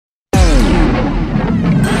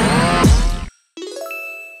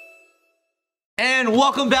And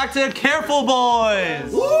welcome back to Careful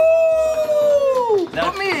Boys! Woo!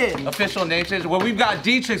 Put me in! Official name change. Well, we've got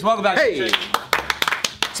D-Trix. Welcome back. Hey! D-Trix.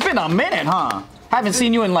 It's been a minute, huh? Haven't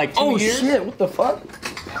seen you in like 2 years. Oh shit, what the fuck?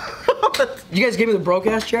 You guys gave me the broke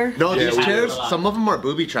ass chair? No, these chairs, some of them are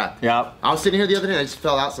booby trapped. Yep. I was sitting here the other day and I just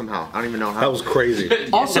fell out somehow. I don't even know how. That was crazy.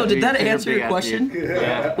 Also, did that answer your question?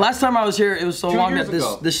 Yeah. Last time I was here, it was so long that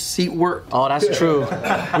this seat worked. Oh, that's true.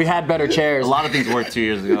 We had better chairs. A lot of things worked 2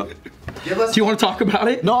 years ago. Do you want to talk about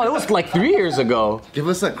it? No, it was like 3 years ago. Give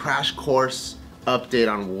us a crash course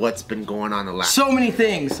update on what's been going on the last. So many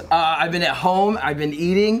things. I've been at home. I've been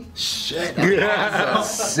eating. Shit.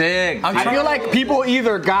 Sick. I feel like people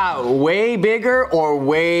either got way bigger or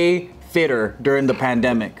way fitter during the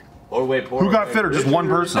pandemic. Or way poor. Who got fitter? Just one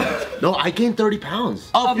person. No, I gained 30 pounds.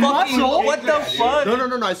 A fucking muscle? what the fuck?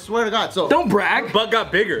 No, I swear to God. So Don't brag. Butt got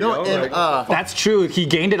bigger. no, yo. and, That's true. He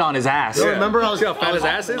gained it on his ass. no, remember I was, See how fat his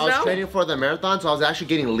ass is I was now? training for the marathon, so I was actually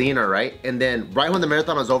getting leaner, right? And then right when the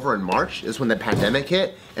marathon was over in March is when the pandemic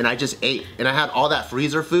hit, and I just ate. And I had all that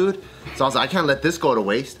freezer food, so I was like, I can't let this go to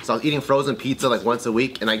waste. So I was eating frozen pizza like once a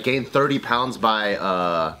week, and I gained 30 pounds by,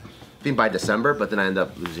 I think by December, but then I ended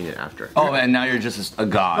up losing it after. Oh, and now you're just a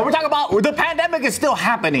god. We're talking about the pandemic is still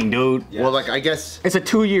happening, dude. Yes. Well, like I guess It's a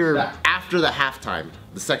 2 year. after the halftime,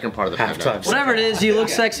 the second part of the pandemic. Whatever it is, you look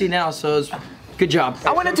sexy now, so it's good job.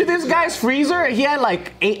 I went into this guy's freezer. He had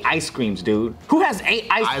like 8 ice creams, dude. Who has 8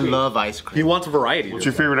 ice I creams? love ice He cream. wants variety. What's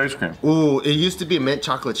your favorite ice cream? Ooh, it used to be mint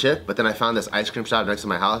chocolate chip, but then I found this ice cream shop next to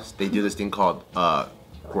my house. They do this thing called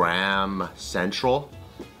Graham Central,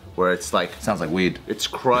 where it's like Sounds like weed. it's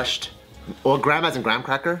crushed. Well, graham as in graham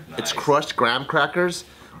cracker. Nice. It's crushed graham crackers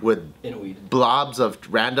with blobs of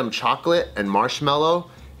random chocolate and marshmallow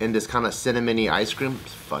and this kind of cinnamony ice cream.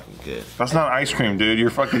 It's fucking good. That's not ice cream, dude. You're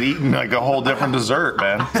fucking eating like a whole different dessert,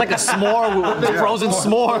 man. It's like a s'more, frozen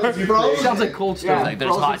s'more. Sounds like cold stuff. Like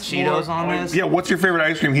there's hot Cheetos on this. Yeah, what's your favorite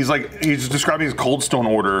ice cream? He's describing his Cold Stone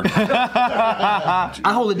order. I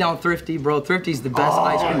hold it down Thrifty, bro. Thrifty's the best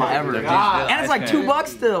ice cream ever. And it's like $2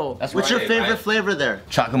 still. That's What's your favorite flavor there?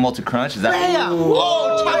 Chocolate malted crunch? Is that?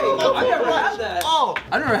 Whoa, I never had that. Oh,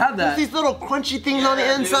 I never had that. these little crunchy things on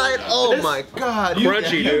the inside. Oh my God.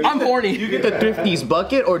 Crunchy, dude. I'm horny. You get the Thrifty's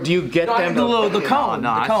bucket, or do you get them The cone.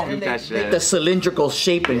 No, The I cone. shoot that shit. the cylindrical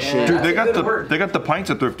shape and shit? Dude, they got the pints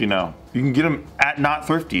at Thrifty now. You can get them at not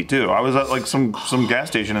Thrifty too. I was at like some gas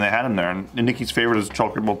station and they had them there. And Nikki's favorite is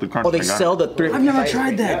chocolate malted crunch. Oh, they I got sell it. the Thrifty. I've never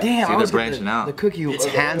tried that. Damn. See, I they're was branching out. The cookie. It's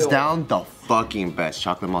hands down the fucking best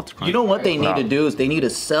chocolate malted crunch. You know what they need to do is they need to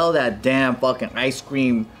sell that damn fucking ice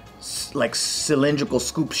cream, like cylindrical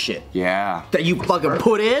scoop shit. Yeah. That you fucking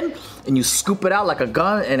put in and you scoop it out like a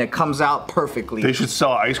gun and it comes out perfectly. They should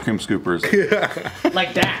sell ice cream scoopers.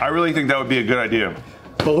 Like that. I really think that would be a good idea.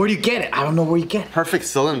 But where do you get it? I don't know where you get it. Perfect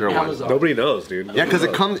cylinder one. Nobody knows, dude. Yeah, because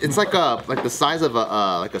it comes. It's like the size of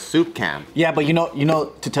a soup can. Yeah, but you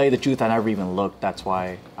know, to tell you the truth, I never even looked. That's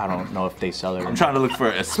why I don't know if they sell it. I'm trying to look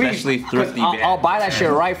for especially thrifty. I'll buy that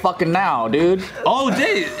shit right fucking now, dude. Oh,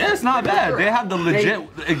 it's not bad. They have the legit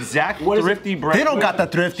exact thrifty brand. They don't got the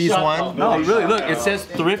Thrifties one. No, really. Look, it says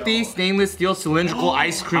thrifty stainless steel cylindrical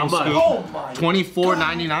ice cream scoop,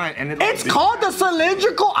 $24.99, and It's called the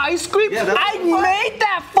cylindrical ice cream. I made that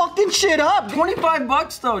fucking shit up.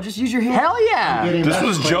 $25 though. Just use your hand. Hell yeah. This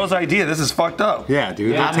was Joe's idea. This is fucked up. Yeah,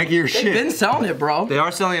 dude. They're taking your They've been selling it, bro. They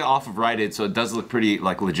are selling it off of Rite Aid, so it does look pretty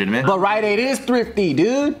like legitimate. But Rite Aid is thrifty,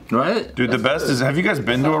 dude. Right? Dude, the best is, have you guys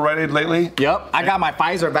been to a Rite Aid lately? Yep, I got my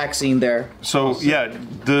Pfizer vaccine there. So yeah,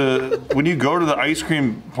 when you go to the ice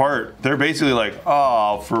cream part, they're basically like,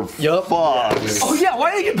 oh, for fucks. Oh yeah,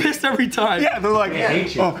 why do they get pissed every time? Yeah, they're like,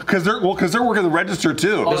 oh, because they're working the register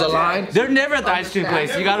too. There's a line. They're never at the ice cream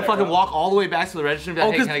place. You gotta fucking walk all the way back to the register and be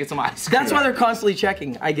like, hey, can I get some ice cream? That's why they're constantly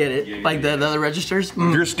checking. I get it. Like the other registers. If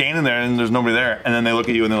you're standing there and there's nobody there, and then they look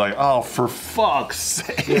at you and they're like, oh, for fuck's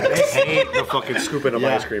sake. They hate the fucking scooping of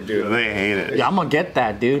ice cream, dude. They hate it. Yeah, I'm gonna get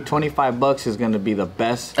that, dude. $25 is gonna be the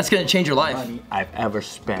best That's gonna change your life. money I've ever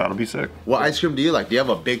spent. That'll be sick. What ice cream do you like? Do you have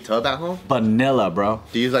a big tub at home? Vanilla, bro.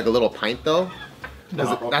 Do you use like a little pint though?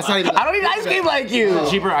 That's not even. I don't eat ice cream like you.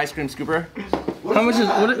 Cheaper ice cream scooper. How much is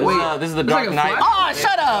wait? This is the Dark like a Knight. Oh,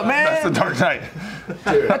 shut up, That's the man. Dark Knight.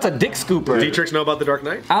 That's a dick scooper. D-Trix know about the Dark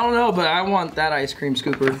Knight? I don't know, but I want that ice cream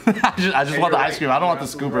scooper. I just want the ice cream. I don't want the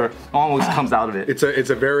scooper. I want what comes out of it. It's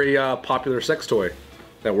a very popular sex toy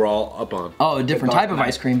that we're all up on. Oh, a different type of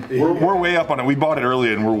ice cream. We're way up on it. We bought it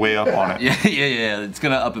early and we're way up on it. Yeah. It's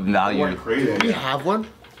gonna up in value. Do you have one?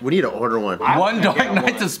 We need to order one. One Dark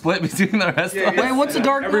Knight to split between the rest of us. Wait, what's a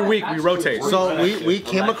dark? Every week we rotate. So we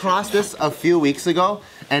came across this a few weeks ago,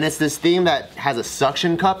 and it's this thing that has a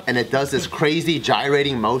suction cup, and it does this crazy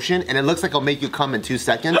gyrating motion, and it looks like it'll make you come in 2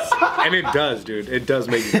 seconds. And it does, dude. It does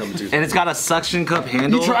make you come in 2 seconds. And it's got a suction cup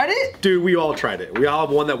handle. You tried it? Dude, we all tried it. We all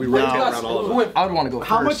have one that we rotate around all of us. I would want to go first.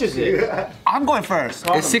 How much is it? I'm going first.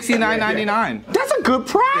 It's $69.99. That's a good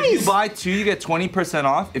price. If you buy 2, you get 20%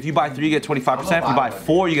 off. If you buy 3, you get 25%. If you buy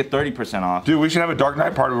 4, you get 30% off. Dude, we should have a Dark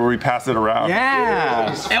Knight party where we pass it around.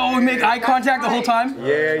 Yeah. And we make eye contact the whole time?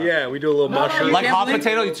 Yeah. We do a little mushroom. Like hot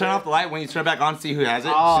potato, you turn off the light. When you turn it back on, see who has it.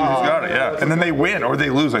 Who's got it, yeah. And then they win or they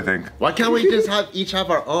lose, I think. Why can't we just each have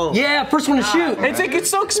our own? Yeah, first one to shoot. It's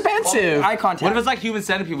so expensive. Eye contact. What if it's like human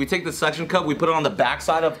centipede? We take the suction cup, we put it on the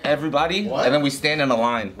backside of everybody, and then we stand in a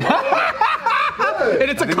line. And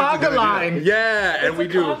it's a conga line. Yeah, and we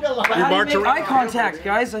do. We march around. Eye contact,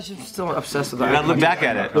 guys. I'm still obsessed with that. You gotta look back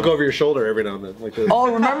at it. Look over your shoulder every now and then, like this.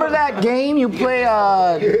 Oh, remember that game you play?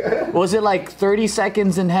 Was it like 30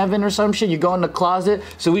 Seconds in Heaven or some shit? You go in the closet.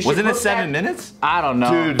 So we should. Wasn't it 7 minutes? I don't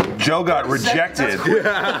know. Dude, Joe got rejected.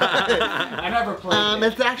 I never played.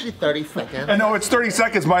 It's actually 30 seconds. I know it's 30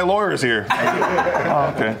 seconds. My lawyer's here.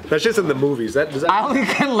 Oh, okay. That's just in the movies. Does that I only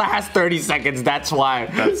can last 30 seconds. That's why.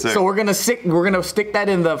 That's sick. So we're gonna stick that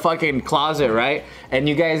in the fucking closet, right? And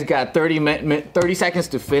you guys got 30 seconds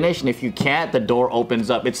to finish, and if you can't, the door opens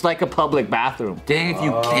up. It's like a public bathroom. Dang, if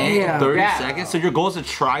you can't, 30 Yeah. seconds? So your goal is to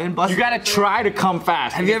try and bust You gotta try to come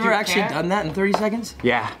fast. Have you If ever actually can't- done that in 30 seconds?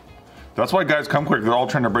 Yeah. That's why guys come quick. They're all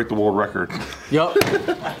trying to break the world record. Yup.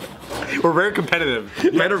 We're very competitive.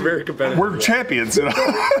 Men are very competitive. We're champions, you know?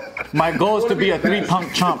 My goal is to be a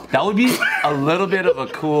 3-punk chump. That would be a little bit of a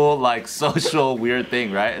cool, like, social weird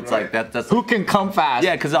thing, right? It's like that's Who can come fast?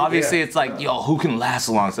 yeah, because obviously it's like, yo, who can last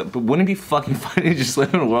a long time? But wouldn't it be fucking funny to just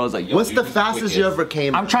live in a world that's like, yo, What's you're the fastest quickest. you ever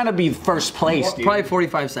came? I'm trying to be first place, dude. Probably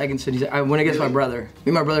 45 seconds. I went against my brother. Me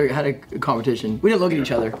and my brother had a competition. We didn't look at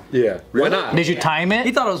each other. Yeah. Why not? Did you time He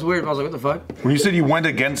it? thought it was weird. But I was like, what the fuck? When you said you went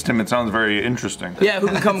against him, it sounds very interesting. Yeah,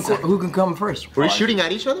 who can come first? Were you shooting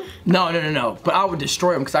at each other? No. But I would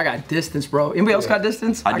destroy him because I got distance, bro. Anybody else got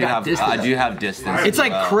distance? I got distance. do have distance. It's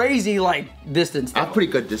like as well. crazy, like distance. I have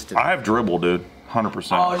pretty good distance. I have dribble, dude.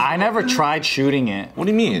 100%. I never tried shooting it. What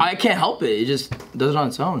do you mean? I can't help it. It just does it on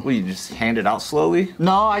its own. What, you just hand it out slowly?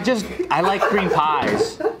 No, I like cream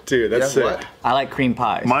pies. Dude, that's sick. what? I like cream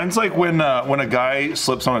pies. Mine's like when a guy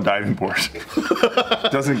slips on a diving board.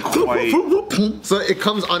 Doesn't quite. So it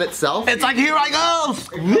comes on itself. It's like, here I go!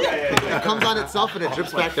 It comes on itself and it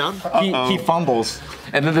drips back down. He fumbles.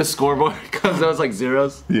 And then the scoreboard comes out, it's like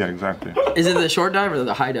zeros. Yeah, exactly. Is it the short dive or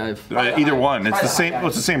the high dive? Either one. It's the same.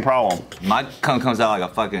 It's the same problem. My cum comes out like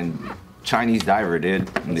a fucking Chinese diver did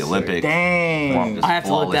in the Olympics. Dang. Just I have to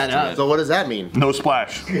look flawless that to up. it. So what does that mean? No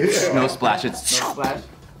splash. No splash. It's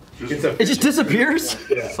It just disappears.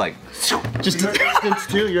 it's like Just Distance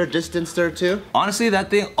too? You're a distancer too? honestly that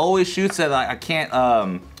thing always shoots at like I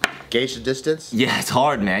can't Gauge the distance? yeah, it's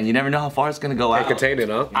hard, man. You never know how far it's gonna go out. Contain it,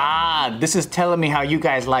 huh? Ah, this is telling me how you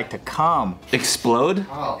guys like to come. Explode?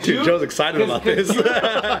 Dude, Joe's excited about this.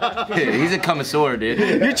 Yeah, he's a connoisseur, dude.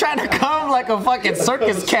 You're trying to come like a fucking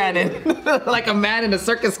circus cannon. Like a man in a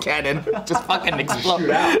circus cannon. Just fucking explode.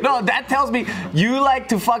 No, that tells me you like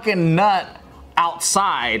to fucking nut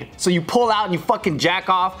outside. So you pull out and you fucking jack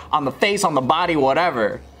off on the face, on the body,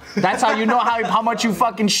 whatever. That's how you know how much you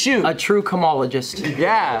fucking shoot. a true comologist.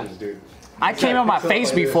 Yeah. I came on my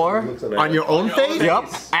face before. On your own face? Yup.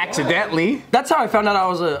 Accidentally. That's how I found out I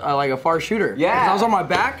was like a far shooter. Yeah. 'Cause I was on my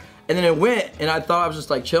back. And then it went, and I thought I was just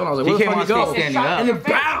like chilling. I was like, He where the came fuck on you go? stage standing up. And then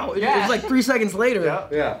bow! It was like 3 seconds later.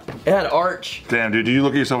 Yeah. It had arch. Damn, dude. Do you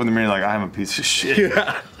look at yourself in the mirror like I'm a piece of shit?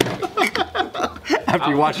 After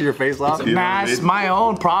you wash your face off. Yeah, Nah, it's it- my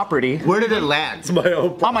own property. Where did it land? My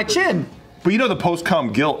own. On my chin. But you know the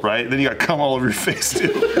post-cum guilt, right? Then you got cum all over your face, too.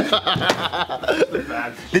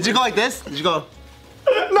 Did you go like this? Did you go?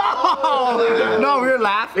 No, we were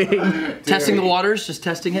laughing. Testing the waters, just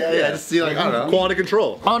testing it. Yeah, just see like, I don't know. Quality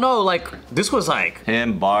control. Oh no, like this was like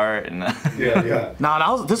Him, Bart, and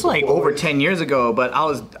this was like over 10 years ago, but I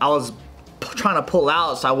was trying to pull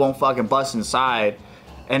out so I won't fucking bust inside.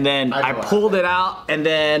 And then I pulled it out and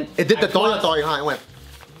then It did the thong, huh? It went.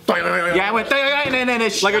 yeah, I went and then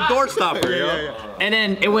it Like a shot, door stopper, yo. and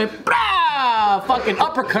then it went fucking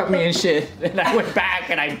uppercut me and shit. And I went back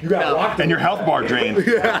and I fell. And your health bar drained.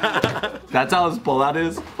 that's how his pullout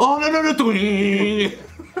is. Oh no.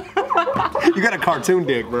 You got a cartoon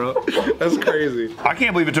dick, bro. That's crazy. I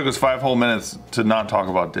can't believe it took us 5 whole minutes to not talk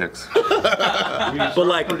about dicks. But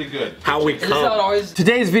like, how we This is how it come. always.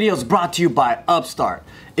 Today's video is brought to you by Upstart.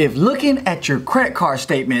 If looking at your credit card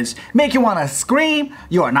statements make you want to scream,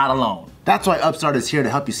 you are not alone. That's why Upstart is here to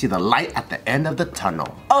help you see the light at the end of the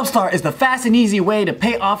tunnel. Upstart is the fast and easy way to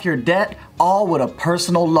pay off your debt, all with a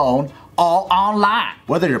personal loan, all online.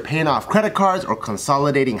 Whether you're paying off credit cards or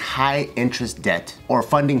consolidating high interest debt or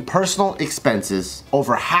funding personal expenses,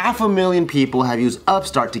 over 500,000 people have used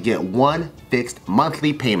Upstart to get one fixed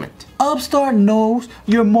monthly payment. Upstart knows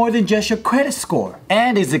you're more than just your credit score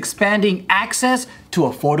and is expanding access to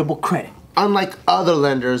affordable credit. Unlike other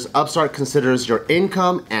lenders, Upstart considers your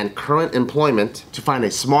income and current employment to find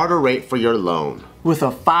a smarter rate for your loan. With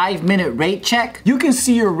a 5-minute rate check, you can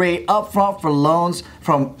see your rate upfront for loans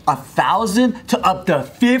from $1,000 to up to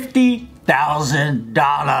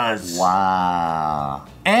 $50,000. Wow.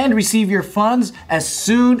 And receive your funds as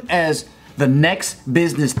soon as the next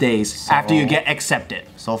business days after you get accepted.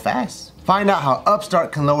 So fast. Find out how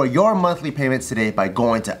Upstart can lower your monthly payments today by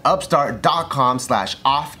going to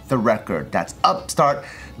upstart.com/off-the-record. That's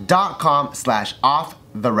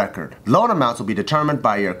upstart.com/off-the-record. Loan amounts will be determined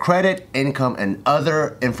by your credit, income, and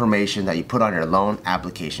other information that you put on your loan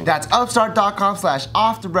application. That's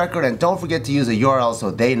upstart.com/off-the-record, and don't forget to use a URL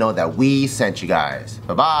so they know that we sent you guys.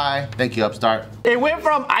 Bye-bye. Thank you, Upstart. It went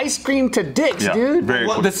from ice cream to dicks, dude. Very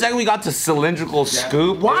Well, quick. the second we got to cylindrical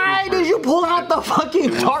scoop, Why did you pull out the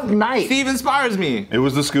fucking Dark Knight? Steve inspires me. It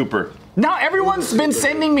was the scooper. Now everyone's been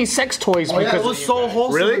sending me sex toys Yeah, it because was so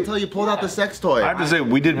wholesome Really? until you pulled out the sex toy. I have to say,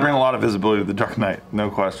 we did bring a lot of visibility to the Dark Knight, no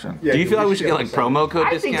question. Yeah, Do you feel like we should get like promo code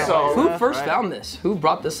I discount? think so. Who first found this? Who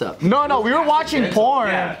brought this up? No, we were watching porn,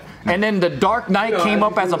 and then the Dark Knight came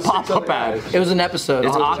up as a pop-up ad. It was an episode.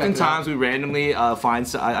 It's I'll have to check it out. oftentimes we randomly find.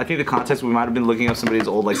 I think the context we might have been looking up somebody's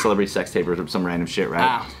old like celebrity sex tape or some random shit, right?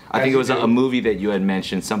 Ah. I think it was a movie that you had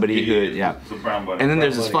mentioned. Somebody who, yeah. The brown bunny. And then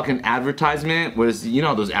there's this fucking advertisement. Whereas you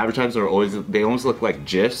know those advertisements are always they almost look like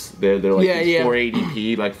GIFs. They're like Yeah, these yeah.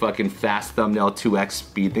 480p like fucking fast thumbnail 2x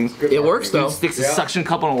speed things. It works though. Dude sticks a suction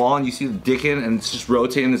cup on the wall and you see the dick in and it's just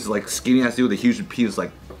rotating. This like skinny ass dude with a huge piece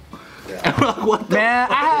like. And we're like, what the Man,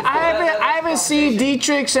 I haven't seen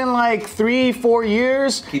D-Trix in like 3-4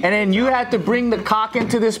 years, and then you had to bring the cock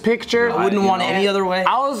into this picture. I wouldn't want it any other way.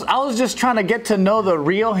 I was just trying to get to know the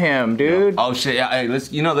real him, dude. Oh shit! Yeah, hey, let's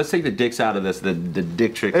take the dicks out of this. The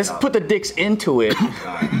D-Trix. Let's put the dicks into it.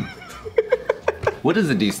 What does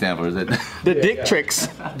the D stand for? Is it? The D-Trix.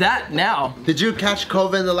 That now. Did you catch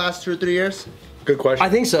COVID in the last 2 or 3 years? Good question. I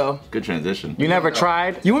think so. Good transition. You never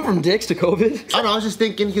tried? You went from dicks to COVID? I don't know, I was just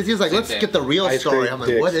thinking, because he was like, let's get the real Ice story. cream, I'm like,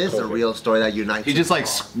 dicks, what is the COVID. real story that unites He just like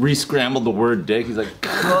re-scrambled the word dick. He's like,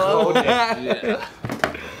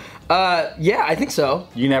 Yeah, I think so.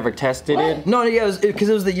 You never tested it? No, yeah, because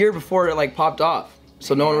it was the year before it like popped off.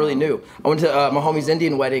 So no one really knew. I went to my homie's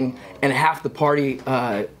Indian wedding, and half the party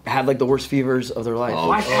had like the worst fevers of their life.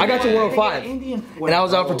 I got to 105, and I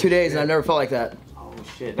was out for 2 days, and I never felt like that.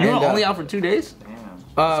 you And, were only out for 2 days.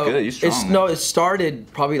 That's good. You strong. man. No, it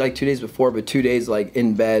started probably like 2 days before, but 2 days like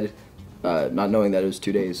in bed, not knowing that it was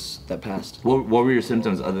 2 days that passed. What were your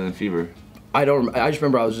symptoms other than fever? I just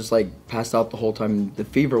remember I was just like passed out the whole time. The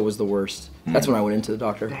fever was the worst. That's when I went into the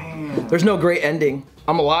doctor. There's no great ending.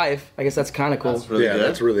 I'm alive. I guess that's kind of cool. Yeah,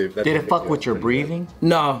 that's really. That's Did it fuck with your breathing?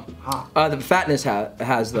 No, the fatness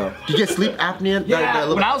has though. Do you get sleep apnea? Yeah,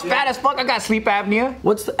 when I was fat as fuck, I got sleep apnea.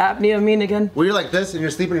 What's the apnea mean again? Where you're like this and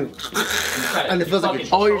you're sleeping and it feels like you're...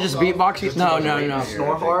 Oh, you're just beatboxing? No.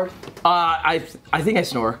 Snore hard? I think I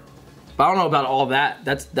snore, but I don't know about all that.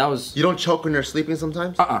 That was You don't choke when you're sleeping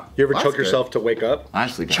sometimes? You ever That's choke good. yourself to wake up?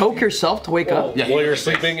 Honestly, choke yourself to wake up. Yeah, While you're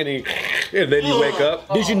sleeping and then you wake up.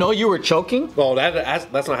 Did you know you were choking? Oh,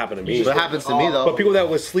 that's not happened to me. That happens to me though. But people that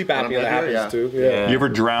with sleep I'm apnea, that here, happens yeah. too. Yeah. You ever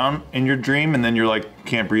drown in your dream and then you're like,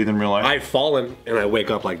 can't breathe in real life? I've fallen and I wake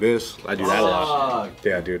up like this. I do that a lot.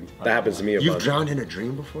 Yeah, dude. That happens to me a You've bunch. drowned in a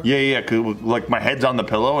dream before? Yeah, cause like my head's on the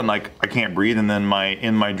pillow and like I can't breathe, and then in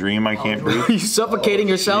my dream I can't breathe. You suffocating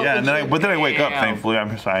yourself? Yeah, and then I wake up. Thankfully,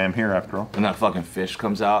 I am here after all. and that fucking fish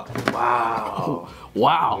comes out.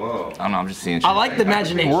 Wow. I don't know. I'm just seeing. Shit. I like the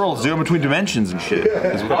imagination. Worlds zoom between dimensions and shit.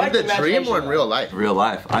 It's In the dream or in real life? real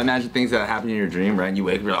life. I imagine things that happen in your dream, right? And you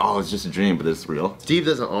wake up, you're like, oh, it's just a dream, but it's real. Steve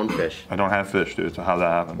doesn't own fish. I don't have fish, dude. So how'd that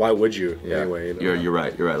happen? Why would you? Anyway. You know. You're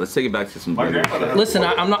right. Let's take it back to some better shit. Listen,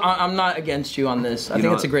 I'm not against you on this. I You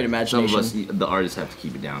think know, it's a great imagination. Some of us, the artists, have to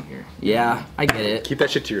keep it down here. Yeah, I get it. Keep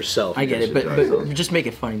that shit to yourself. I get it, but just make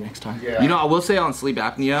it funny next time. You know, I will say on sleep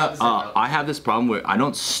apnea, I have this problem where I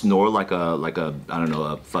don't snore like a I don't know,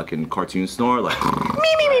 a fucking cartoon snore, like. Who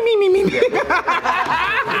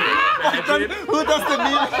does the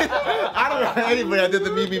meme? I don't know anybody that did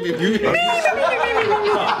the me.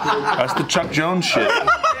 That's the Chuck Jones shit.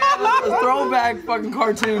 Throwback fucking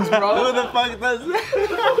cartoons, bro. Who the fuck does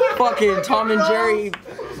that? Fucking Tom and Jerry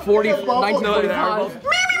 1945.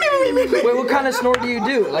 Wait, what kind of snore do you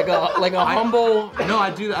do? Like a humble? No, I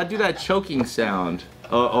do that choking sound.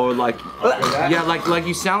 Or like, yeah, like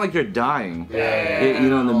you sound like you're dying. You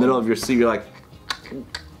know, in the middle of your sleep, you're like,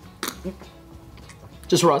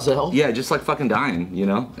 Just Roselle? yeah, just like fucking dying, you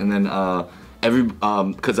know? And then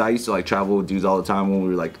cause I used to like travel with dudes all the time when we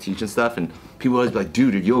were like teaching stuff, and people always be like,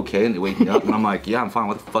 dude, are you okay? And they wake me up, and I'm like, yeah, I'm fine.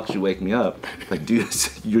 What the fuck should you wake me up? Like, dude,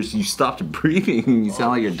 you stopped breathing. You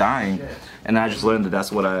sound like you're dying. And I just learned that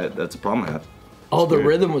that's a problem I have. Oh, the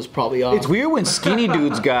rhythm was probably off. It's weird when skinny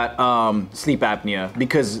dudes got sleep apnea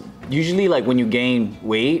because usually like when you gain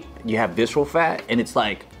weight, you have visceral fat and it's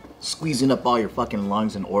like squeezing up all your fucking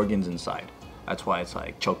lungs and organs inside. That's why it's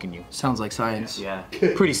like choking you. Sounds like science. Yeah,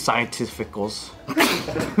 pretty scientificals.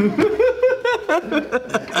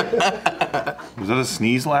 Was that a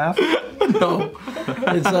sneeze laugh? No,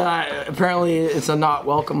 it's apparently it's a not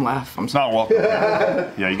welcome laugh. I'm It's sorry. not welcome.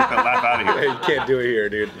 Yeah, you get that laugh out of Hey, here. you can't do it here,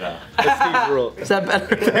 dude. That's Steve's rule. Is that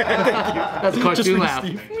better? That's a cartoon laugh.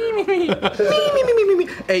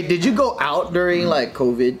 Hey, did you go out during like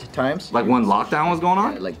COVID times? Like when lockdown was going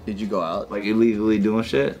on? Like, did you go out? Like illegally doing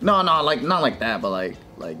shit? No, like not like that, but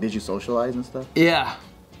like did you socialize and stuff? Yeah,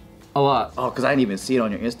 a lot. Oh, cause I didn't even see it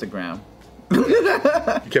on your Instagram. You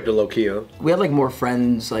kept it low key, huh? We had like more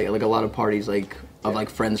friends, like a lot of parties, like of like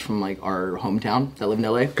friends from like our hometown that live in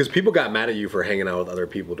LA. Because people got mad at you for hanging out with other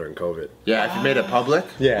people during COVID. Yeah, if you made it public.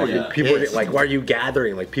 Yeah, people were like, why are you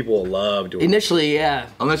gathering? Like, people love doing it. Initially, yeah.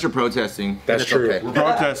 Unless you're protesting. That's It's true. okay.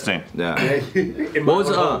 Protesting. Yeah. What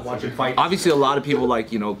was obviously a lot of people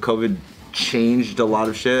like, you know, COVID changed a lot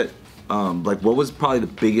of shit. Like what was probably the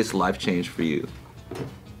biggest life change for you?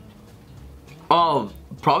 Oh,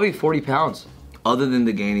 probably 40 pounds. Other than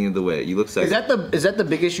the gaining of the weight. You look sexy. Is that the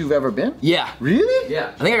biggest you've ever been? Yeah. Really?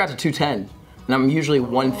 Yeah. I think I got to 210, and I'm usually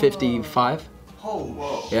 155. Oh,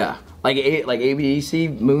 whoa. Yeah. Like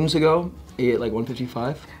ABDC moons ago, ate like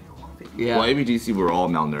 155. Yeah. Well, ABDC were all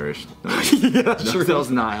malnourished. Yeah, that's true. That was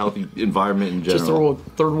not a healthy environment in general. Just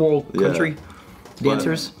a third world country. But,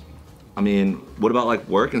 Dancers. I mean, what about like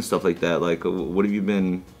work and stuff like that? Like, what have you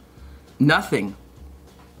been? Nothing.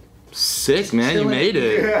 Sick, man. You made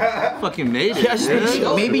it. Fucking made it. Yeah, just been man.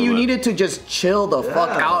 chilling. Maybe you needed to just chill the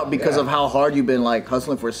fuck out because of how hard you've been like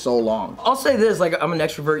hustling for so long. I'll say this, like I'm an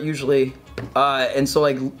extrovert usually, and so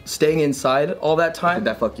like staying inside all that time. Did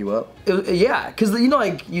that fuck you up? Yeah, because you know,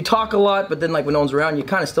 like you talk a lot, but then like when no one's around, you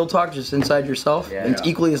kind of still talk just inside yourself, and it's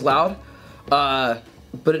equally as loud. But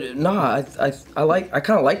I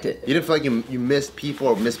kind of liked it. You didn't feel like you missed people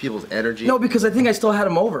or missed people's energy? No, because I think I still had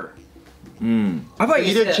them over. I thought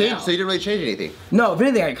You didn't change, so you didn't really change anything. No, if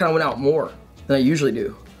anything, I kind of went out more than I usually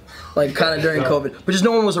do, like kind of during COVID. But just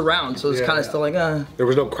no one was around, so it was kind of still like, There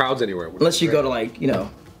was no crowds anywhere. unless you go to like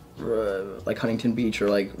like Huntington Beach or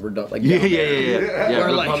like Yeah, down there. Yeah,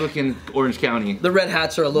 Or, like, Republican Orange County. The red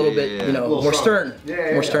hats are a little bit, you know, more stern,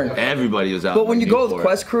 more stern. Everybody was out. But when you go with for it.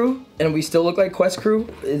 Quest Crew, and we still look like Quest Crew,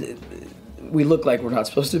 we look like we're not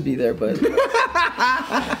supposed to be there, but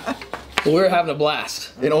we were having a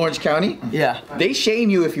blast. In Orange County? Yeah. They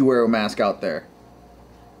shame you if you wear a mask out there.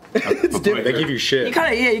 It's different. They give you shit. You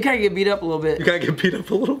kind of get beat up a little bit. You gotta get beat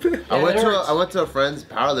up a little bit. I went it to hurts. I went to a friend's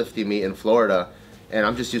powerlifting meet in Florida, and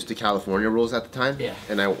I'm just used to California rules at the time. Yeah.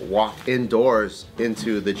 And I walked indoors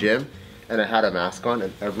into the gym, and I had a mask on,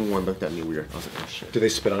 and everyone looked at me weird. I was like, oh shit. Do they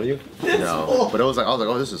spit on you? No, but I was like,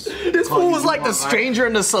 oh, this is. This fool was like the stranger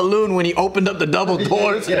in the saloon when he opened up the double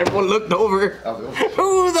doors and everyone looked over.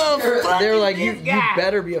 Who the fuck? They're is like, this you guy?"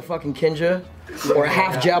 better be a fucking Kinja or a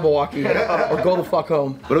half Jabberwocky or go the fuck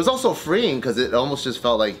home. But it was also freeing because it almost just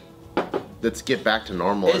felt like, let's get back to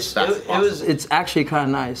normal as fast as possible. It's actually kind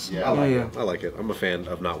of nice. Yeah. I like it. I'm a fan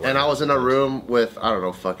of not wearing And I was in a room with, I don't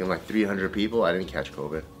know, fucking like 300 people. I didn't catch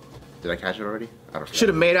COVID. Did I catch it already? I don't know. Should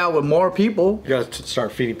have made out with more people. You gotta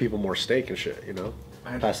start feeding people more steak and shit, you know?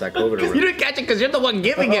 Pass that COVID around. You didn't catch it because you're the one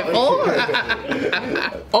giving it, fool.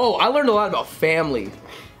 Oh, I learned a lot about family,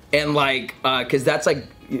 and like, cause that's like,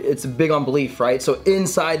 it's big on belief, right? So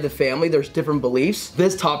inside the family, there's different beliefs.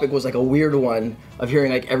 This topic was like a weird one of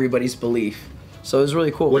hearing like everybody's belief. So it was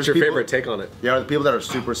really cool. What's your people- favorite take on it? Yeah, the people that are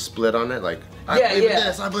super split on it, like, I Yeah, believe in yeah.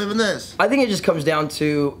 this, I believe in this. I think it just comes down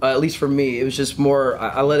to, at least for me, it was just more,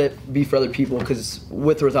 I let it be for other people, because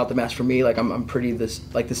with or without the mask for me, like I'm pretty the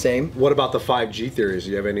same. What about the 5G theories?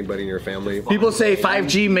 Do you have anybody in your family? People say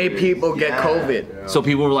 5G made people get COVID. So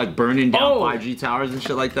people were like burning down Oh. 5G towers and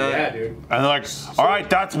shit like that. dude. And they're like, all right,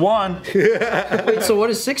 that's one. Wait, so what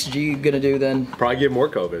is 6G gonna do then? Probably get more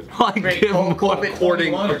COVID. Like, give 'em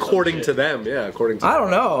more. According to them, yeah, according to I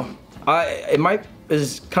don't know. It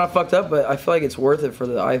is kind of fucked up, but I feel like it's worth it for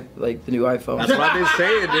the new iPhone. That's what I've been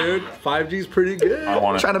saying, dude. 5G's pretty good. I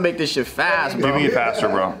want it. Trying to make this shit fast, Give bro. me it faster,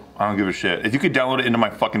 bro. I don't give a shit. If you could download it into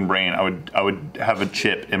my fucking brain, I would have a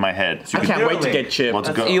chip in my head. So I can't wait to get chipped. Let's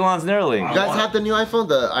That's go. Elon's Neuralink. You guys have the new iPhone,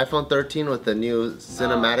 the iPhone 13 with the new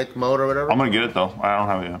cinematic mode or whatever? I'm gonna get it though. I don't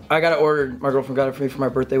have it yet. I got it ordered. My girlfriend got it for me for my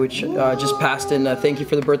birthday, which just passed. And thank you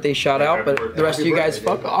for the birthday shout out. But the rest of you guys,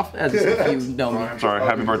 fuck off, as if you know me. Sorry.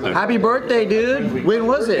 Happy birthday. Happy birthday, dude. When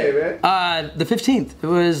was it? The 15th. It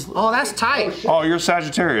was. Oh, that's tight. Oh, you're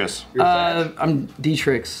Sagittarius. I'm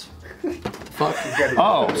D-Trix. Fuck.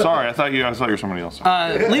 Oh, sorry. I thought you were somebody else.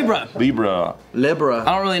 Libra. Libra. Libra. I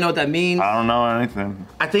don't really know what that means. I don't know anything.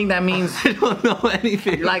 I think that means I don't know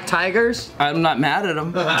anything. you like tigers. I'm not mad at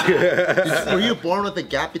him. Were you born with a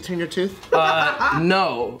gap between your tooth?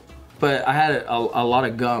 No, but I had a lot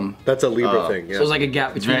of gum. That's a Libra thing, yeah. So it was like a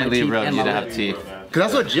gap between Very my teeth Libra of and you my to have lip. teeth. Because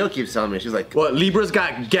that's what Jill keeps telling me. She's like, What, Libra's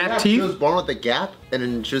got gap she teeth? was born with a gap, and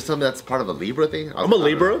then she was telling me that's part of a Libra thing. I'm a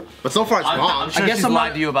Libra. But so far it's wrong. I'm sure guess she's I'm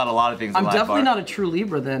lied not- to you about a lot of things. I'm in life, definitely Bart. not a true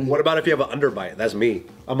Libra then. What about if you have an underbite? That's me.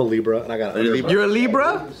 I'm a Libra, and I got an you underbite. Libra? You're a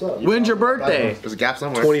Libra? When's your birthday? There's a gap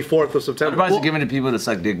somewhere. 24th of September. Advice is given to people to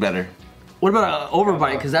suck dick better. What about an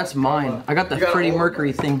overbite? Because that's mine. I got the Freddie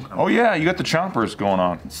Mercury thing. Oh yeah, you got the chompers going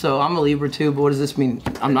on. So I'm a Libra too, but what does this mean?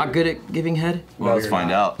 I'm not good at giving head? Well, let's find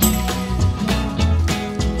out.